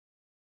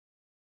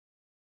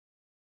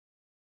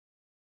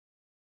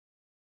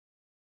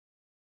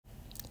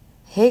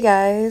Hey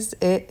guys,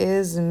 it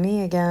is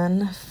me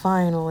again,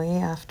 finally,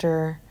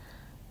 after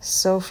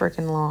so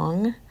freaking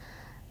long.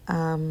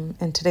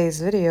 In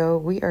today's video,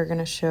 we are going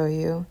to show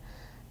you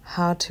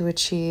how to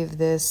achieve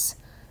this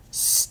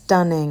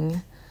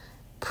stunning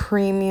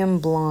premium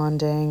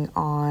blonding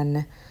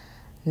on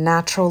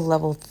natural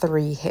level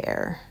 3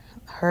 hair.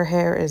 Her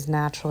hair is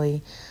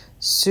naturally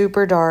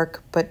super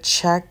dark, but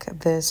check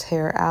this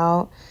hair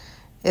out.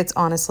 It's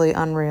honestly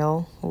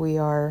unreal. We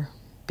are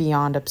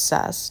beyond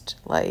obsessed.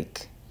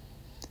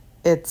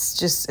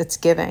 It's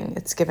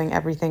giving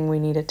everything we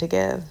need it to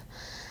give.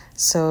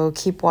 So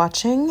keep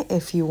watching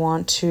if you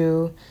want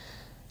to,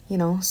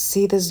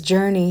 see this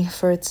journey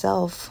for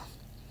itself.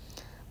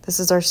 This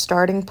is our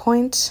starting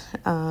point.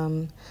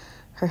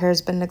 Her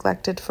hair's been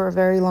neglected for a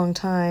very long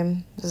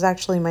time. This is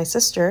actually my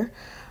sister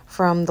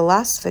from the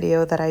last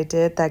video that I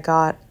did that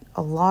got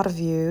a lot of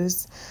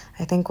views.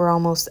 I think we're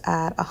almost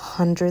at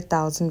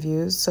 100,000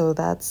 views, so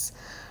that's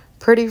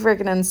pretty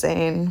freaking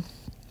insane.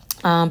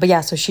 But yeah,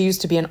 so she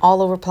used to be an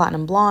all-over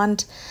platinum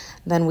blonde.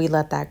 Then we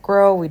let that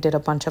grow. We did a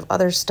bunch of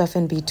other stuff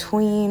in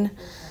between.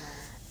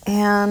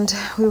 And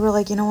we were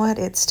like, you know what?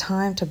 It's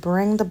time to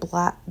bring the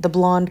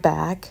blonde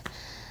back,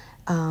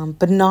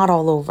 but not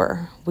all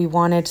over. We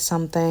wanted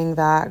something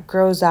that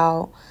grows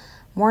out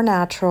more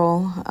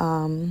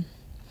natural,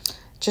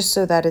 just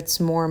so that it's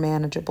more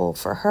manageable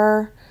for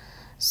her.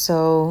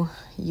 So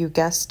you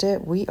guessed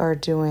it, we are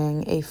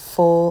doing a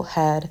full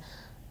head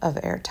of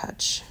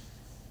Airtouch.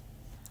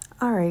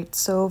 All right,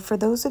 so for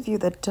those of you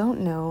that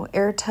don't know,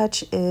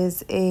 Airtouch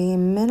is a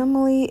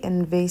minimally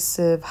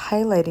invasive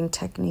highlighting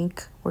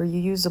technique where you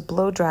use a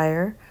blow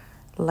dryer,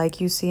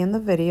 like you see in the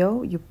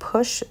video. You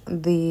push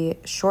the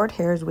short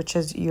hairs, which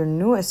is your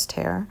newest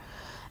hair,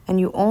 and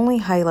you only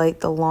highlight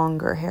the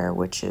longer hair,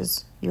 which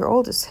is your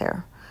oldest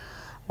hair.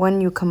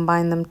 When you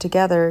combine them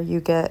together, you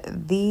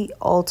get the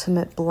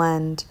ultimate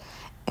blend,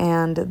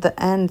 and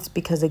the ends,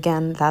 because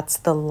again, that's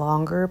the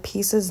longer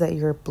pieces that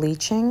you're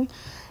bleaching,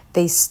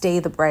 they stay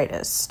the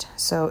brightest.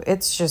 So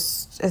it's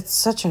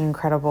such an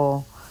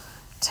incredible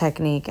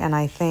technique. And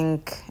I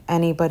think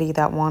anybody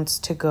that wants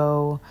to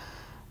go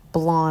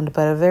blonde,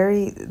 but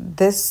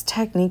this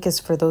technique is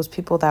for those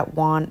people that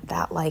want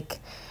that like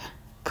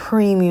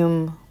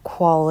premium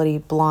quality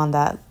blonde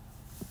that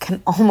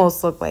can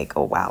almost look like,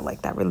 oh wow,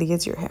 like that really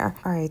is your hair.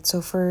 All right,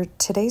 so for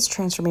today's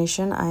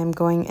transformation, I'm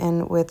going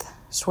in with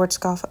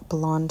Schwarzkopf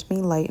Blonde Me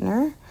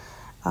Lightener.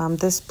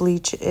 This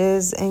bleach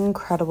is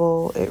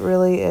incredible. It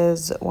really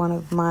is one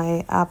of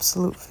my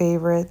absolute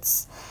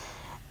favorites.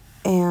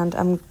 And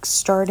I'm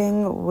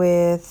starting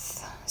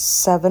with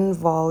 7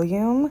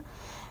 volume,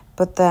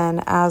 but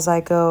then as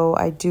I go,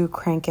 I do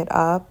crank it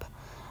up.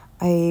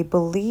 I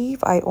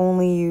believe I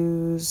only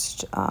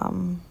used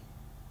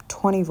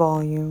 20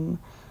 volume.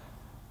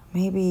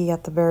 Maybe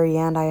at the very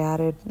end I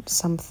added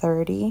some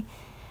 30.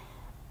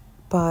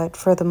 But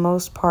for the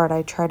most part,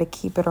 I try to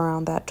keep it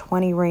around that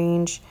 20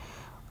 range.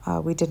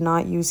 We did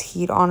not use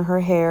heat on her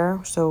hair,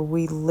 so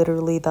we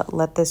literally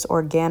let this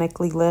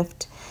organically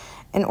lift.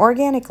 An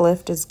organic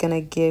lift is going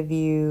to give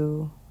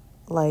you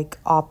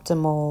like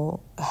optimal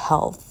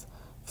health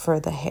for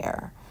the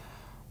hair.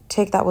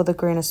 Take that with a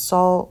grain of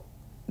salt.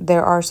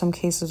 There are some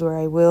cases where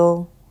I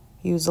will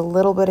use a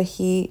little bit of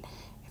heat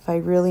if I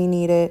really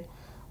need it,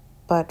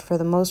 but for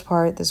the most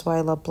part, this is why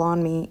I love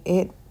Blonde Me.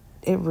 It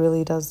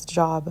really does the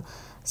job.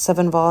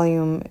 7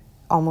 volume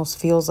almost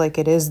feels like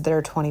it is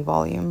their 20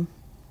 volume.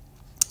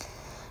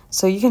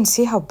 So you can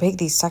see how big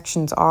these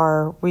sections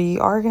are. We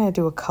are going to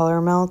do a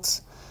color melt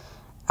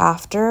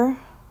after,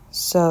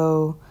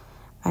 so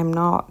I'm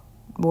not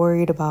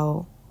worried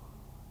about,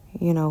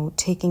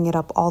 taking it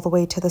up all the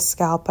way to the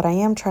scalp, but I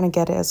am trying to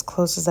get it as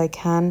close as I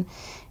can.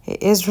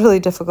 It is really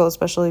difficult,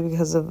 especially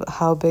because of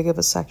how big of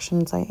a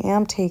sections I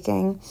am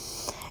taking.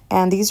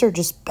 And these are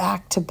just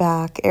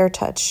back-to-back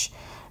Airtouch.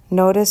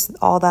 Notice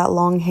all that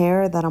long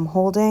hair that I'm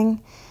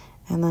holding,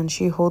 and then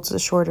she holds the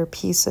shorter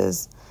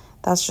pieces.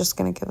 That's just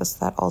going to give us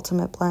that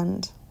ultimate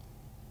blend.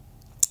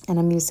 And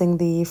I'm using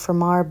the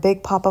Foilayage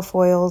Big Papa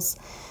foils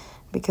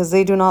because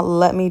they do not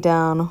let me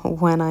down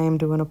when I am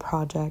doing a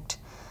project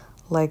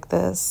like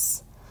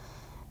this.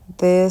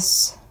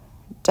 This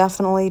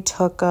definitely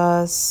took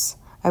us,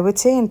 I would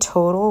say in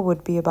total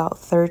would be about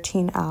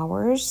 13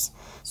 hours.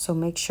 So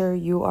make sure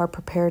you are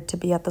prepared to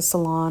be at the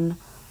salon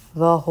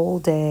the whole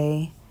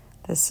day.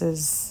 This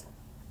is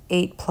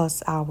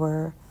 8+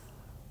 hour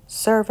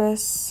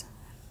service.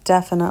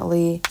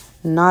 Definitely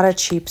not a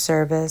cheap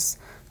service,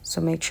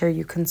 so make sure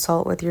you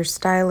consult with your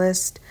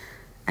stylist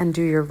and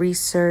do your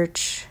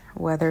research,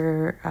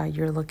 whether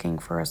you're looking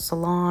for a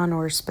salon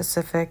or a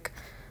specific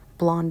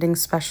blonding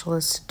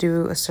specialist to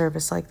do a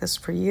service like this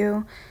for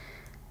you.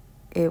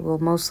 It will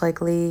most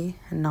likely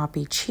not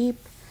be cheap,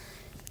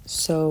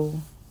 so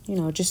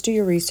just do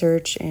your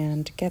research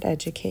and get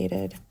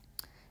educated.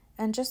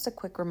 And just a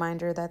quick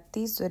reminder that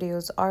these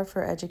videos are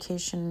for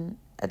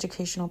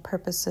educational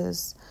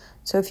purposes.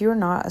 So if you're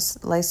not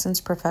a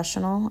licensed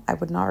professional, I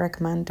would not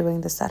recommend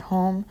doing this at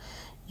home.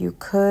 You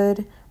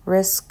could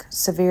risk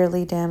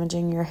severely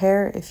damaging your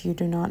hair if you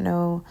do not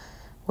know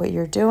what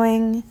you're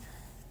doing.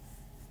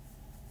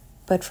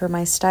 But for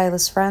my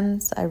stylist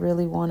friends, I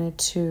really wanted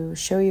to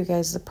show you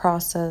guys the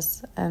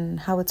process and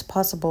how it's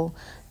possible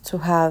to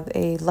have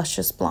a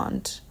luscious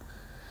blonde.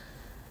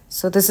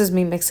 So this is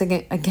me mixing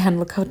it again.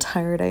 Look how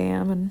tired I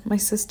am, and my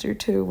sister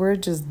too. We're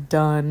just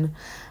done,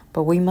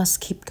 but we must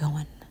keep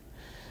going.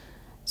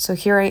 So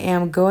here I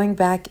am going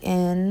back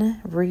in,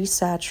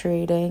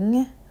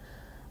 resaturating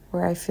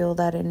where I feel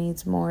that it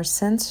needs more.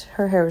 Since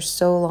her hair is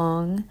so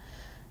long,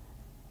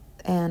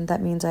 and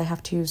that means I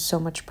have to use so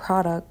much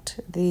product,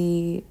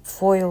 the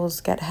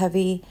foils get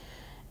heavy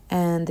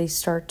and they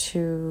start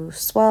to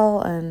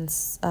swell and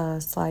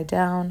slide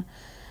down.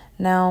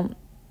 Now,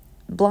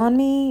 Blonde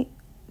Me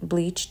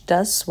bleach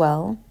does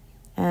swell,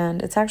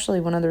 and it's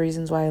actually one of the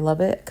reasons why I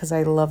love it, because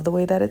I love the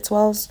way that it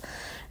swells.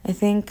 I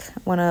think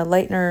when a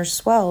lightener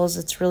swells,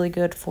 it's really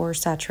good for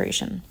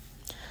saturation.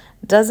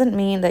 Doesn't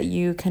mean that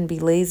you can be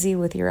lazy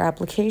with your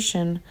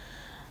application,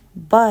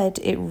 but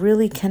it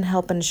really can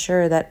help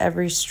ensure that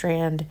every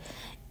strand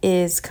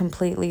is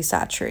completely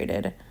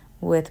saturated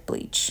with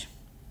bleach.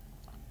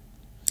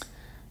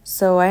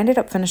 So I ended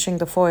up finishing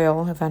the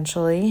foil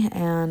eventually,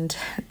 and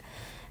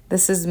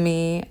this is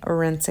me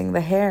rinsing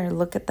the hair.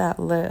 Look at that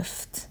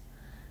lift.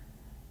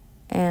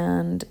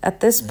 And at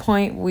this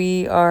point,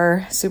 we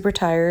are super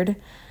tired.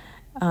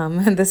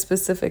 In this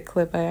specific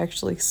clip, I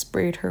actually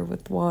sprayed her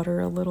with water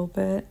a little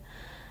bit.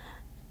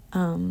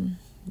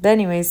 But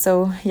anyway,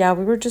 so yeah,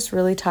 we were just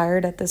really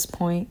tired at this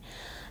point.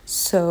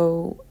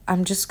 So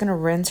I'm just going to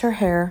rinse her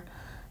hair,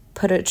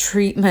 put a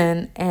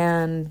treatment,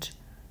 and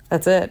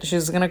that's it.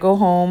 She's going to go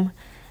home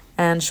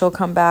and she'll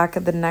come back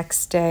the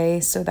next day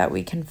so that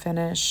we can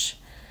finish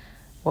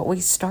what we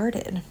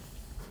started.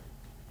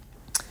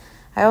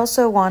 I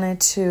also wanted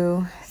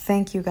to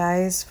thank you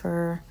guys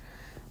for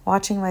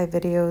watching my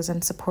videos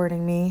and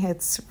supporting me.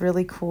 It's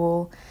really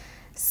cool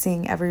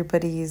seeing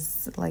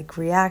everybody's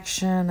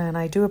reaction, and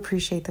I do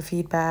appreciate the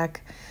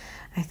feedback.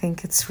 I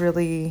think it's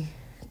really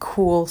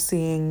cool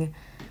seeing,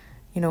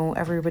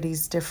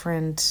 everybody's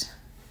different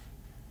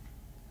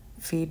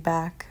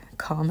feedback,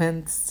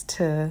 comments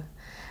to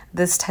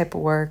this type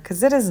of work,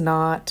 because it is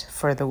not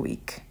for the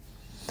weak.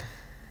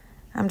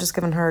 I'm just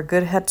giving her a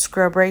good head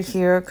scrub right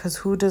here, because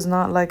who does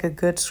not like a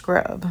good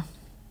scrub?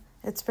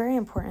 It's very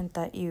important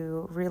that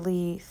you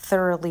really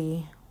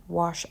thoroughly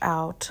wash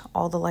out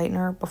all the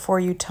lightener before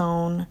you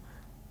tone.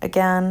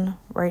 Again,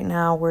 right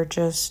now we're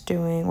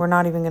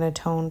not even going to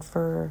tone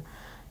for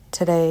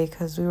today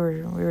because we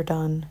were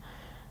done.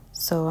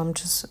 So I'm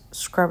just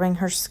scrubbing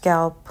her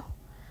scalp,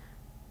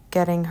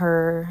 getting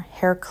her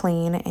hair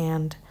clean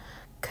and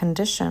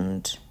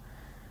conditioned.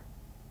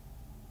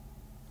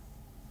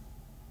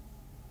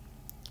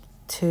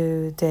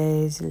 2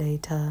 days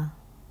later.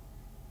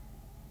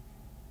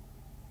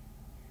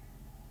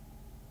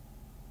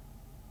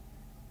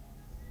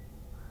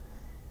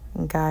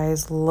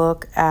 Guys,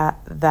 look at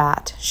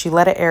that. She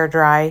let it air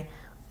dry,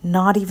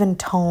 not even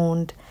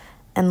toned,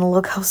 and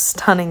look how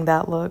stunning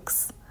that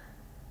looks.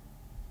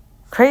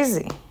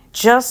 Crazy,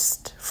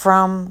 just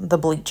from the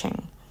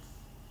bleaching.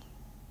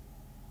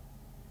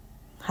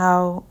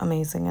 How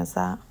amazing is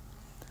that?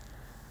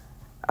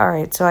 All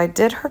right, so I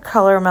did her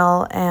color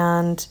melt,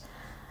 and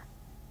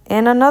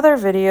in another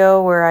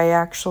video where I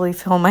actually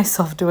film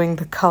myself doing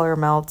the color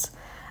melt,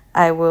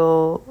 I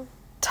will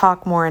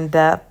talk more in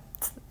depth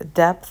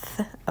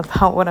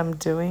about what I'm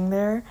doing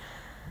there.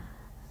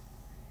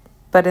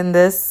 But in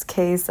this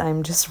case,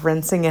 I'm just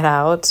rinsing it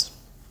out.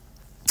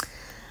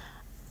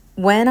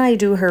 When I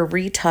do her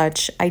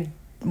retouch, I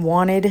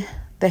wanted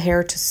the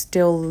hair to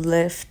still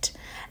lift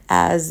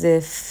as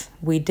if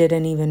we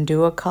didn't even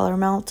do a color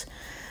melt.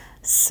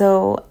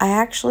 So I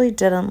actually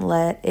didn't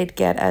let it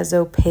get as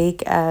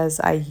opaque as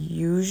I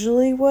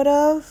usually would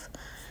have.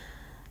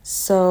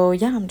 So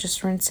yeah, I'm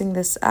just rinsing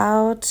this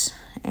out,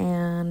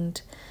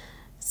 and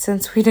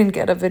since we didn't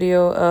get a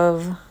video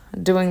of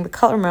doing the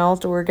color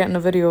melt, we're getting a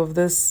video of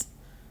this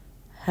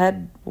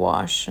head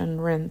wash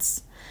and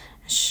rinse.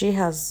 She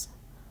has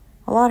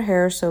a lot of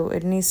hair, so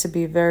it needs to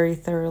be very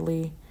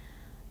thoroughly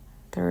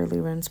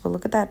rinsed. But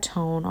look at that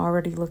tone,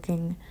 already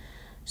looking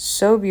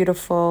so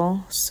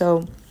beautiful.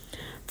 So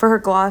for her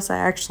gloss, I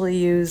actually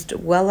used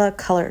Wella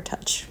Color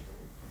Touch.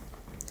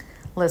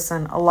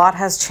 Listen, a lot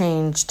has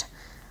changed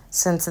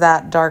since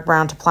that dark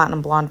brown to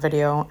platinum blonde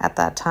video. At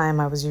that time,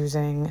 I was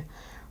using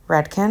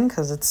Redken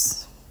because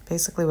it's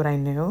basically what I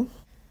knew.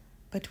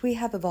 But we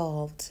have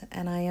evolved,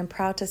 and I am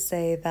proud to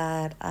say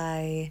that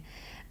I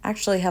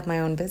actually have my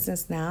own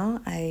business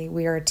now.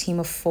 We are a team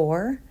of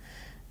 4.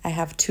 I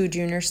have 2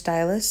 junior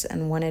stylists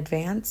and 1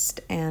 advanced,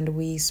 and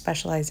we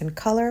specialize in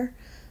color.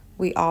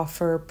 We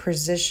offer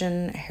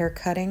precision hair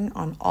cutting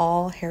on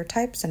all hair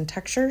types and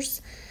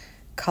textures,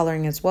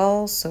 coloring as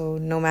well. So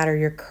no matter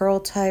your curl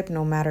type,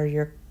 no matter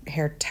your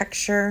hair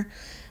texture,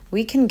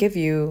 we can give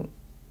you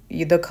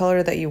the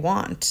color that you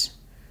want.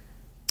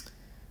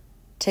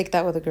 Take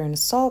that with a grain of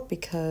salt,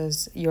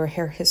 because your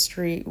hair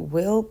history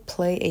will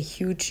play a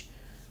huge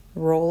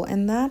role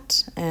in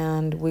that,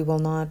 and we will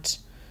not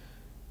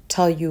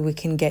tell you we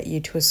can get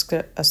you to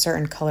a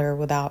certain color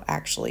without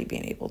actually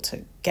being able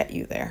to get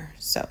you there.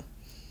 So,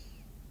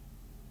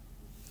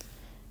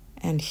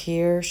 and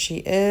here she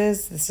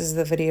is. This is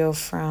the video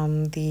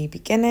from the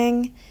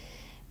beginning.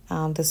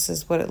 This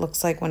is what it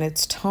looks like when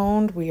it's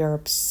toned. We are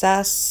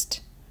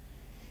obsessed.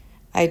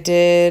 What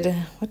did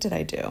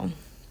I do?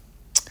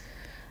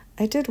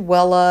 I did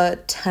Wella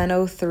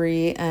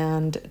 1003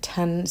 and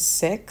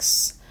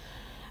 106.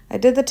 I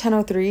did the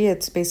 1003.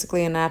 It's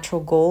basically a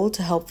natural gold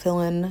to help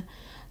fill in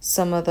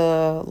some of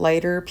the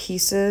lighter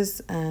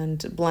pieces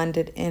and blend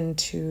it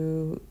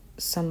into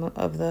some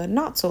of the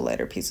not so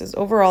lighter pieces.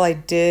 Overall, I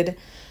did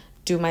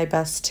do my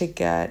best to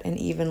get an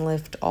even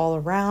lift all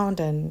around,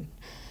 and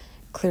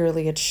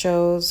clearly it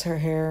shows. Her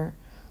hair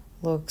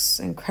looks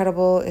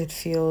incredible. It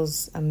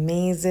feels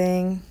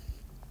amazing.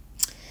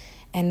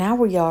 And now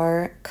we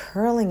are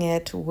curling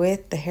it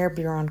with the Hair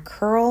Beyond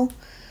Curl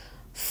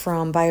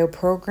from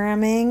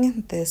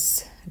Bioprogramming.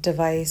 This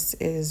device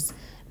is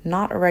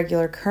not a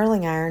regular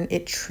curling iron.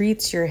 It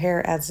treats your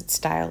hair as it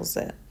styles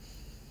it.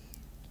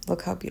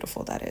 Look how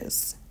beautiful that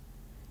is.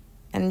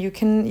 And you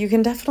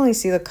can definitely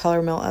see the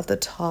color melt at the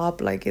top.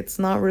 Like, it's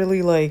not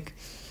really like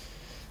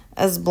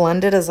as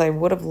blended as I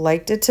would have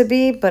liked it to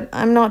be, but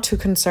I'm not too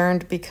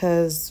concerned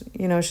because,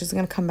 you know, she's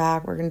going to come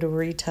back. We're going to do a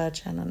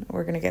retouch and then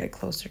we're going to get it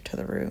closer to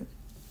the root.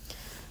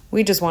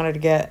 We just wanted to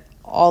get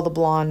all the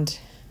blonde,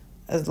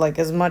 as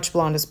much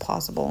blonde as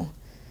possible.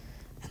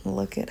 And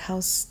look at how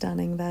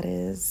stunning that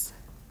is.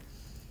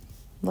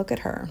 Look at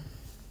her.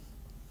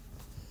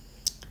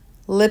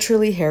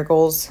 Literally hair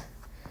goals.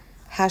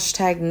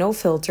 Hashtag no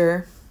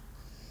filter.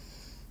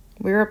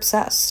 We're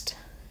obsessed.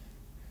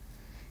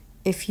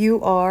 If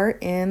you are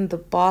in the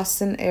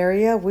Boston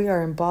area, we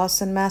are in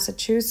Boston,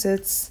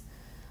 Massachusetts.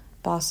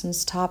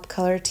 Boston's top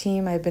color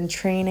team. I've been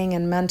training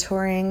and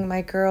mentoring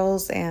my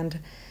girls, and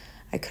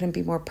I couldn't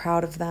be more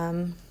proud of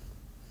them.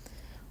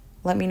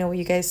 Let me know what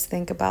you guys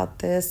think about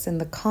this in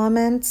the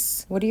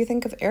comments. What do you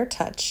think of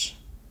Airtouch?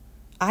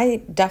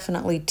 I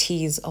definitely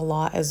tease a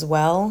lot as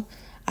well.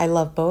 I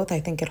love both. I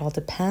think it all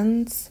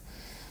depends.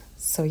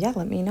 So yeah,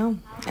 let me know.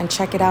 And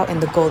check it out in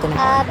the golden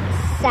hour.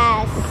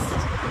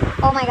 Obsessed.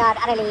 Oh my God,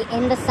 Arely,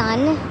 in the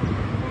sun,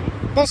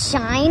 the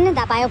shine,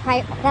 that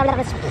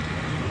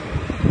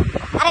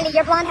Arely,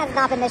 your blonde has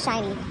not been this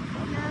shiny.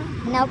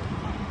 Nope.